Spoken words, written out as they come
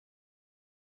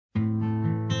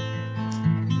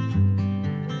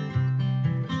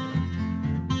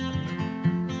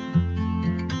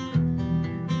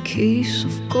keys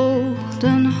of gold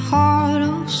and a heart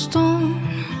of stone.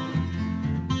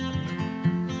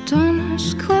 Don't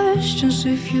ask questions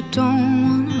if you don't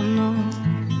wanna know.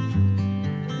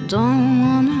 Don't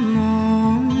wanna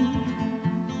know.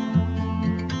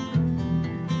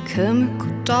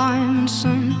 Chemical diamonds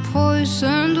and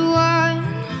poisoned wine.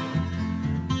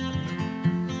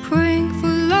 Praying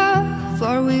for love,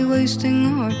 are we wasting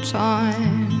our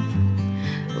time?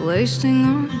 Wasting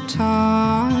our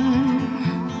time.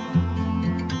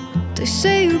 They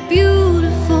say you're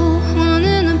beautiful, one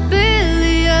in a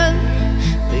billion,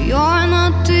 but you're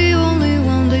not the only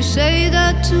one. They say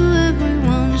that to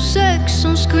everyone. Sex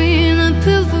on screen, a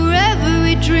pill for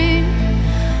every dream.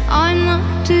 I'm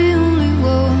not the only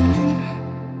one.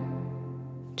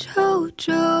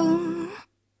 Jojo,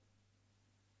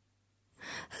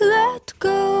 let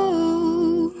go.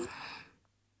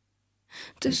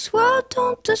 This world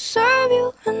don't deserve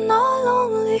you, and I'll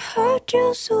only hurt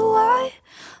you. So why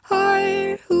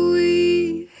are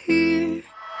we here?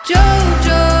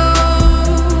 Jojo,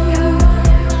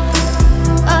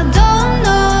 I don't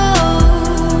know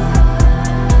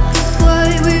why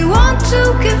we want to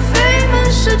get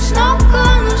famous. It's not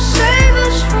gonna save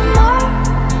us from our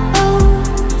own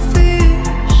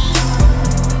fears.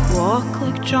 Walk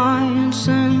like giants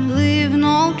and leave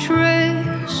no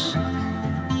trace.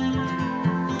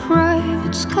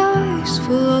 Private skies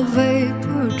full of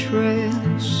vapor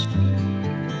trails.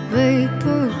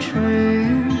 Vapor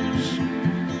trails.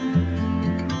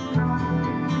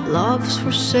 Love's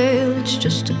for sale, it's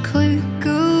just a click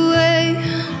away.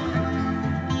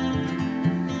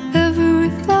 Every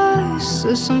vice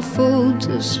is on full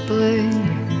display.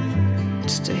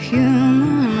 It's the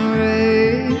human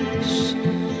race.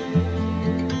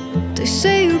 They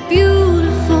say you're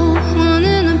beautiful, one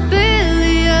in a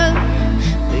billion,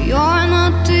 but you're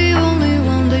not the only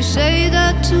one. They say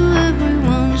that to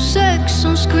everyone. Sex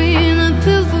on screen, a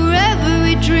pill for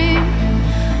every dream.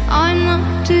 I'm not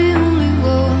the only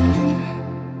one.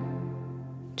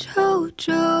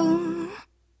 Jojo,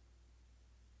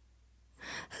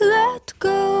 let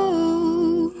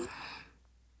go.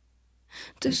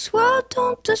 This world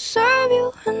don't deserve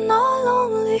you, and I'll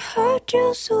only hurt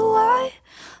you. So why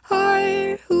are